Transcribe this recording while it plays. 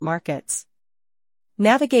markets.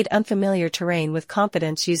 Navigate unfamiliar terrain with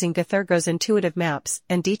confidence using Gothergo's intuitive maps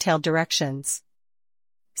and detailed directions.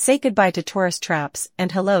 Say goodbye to tourist traps and hello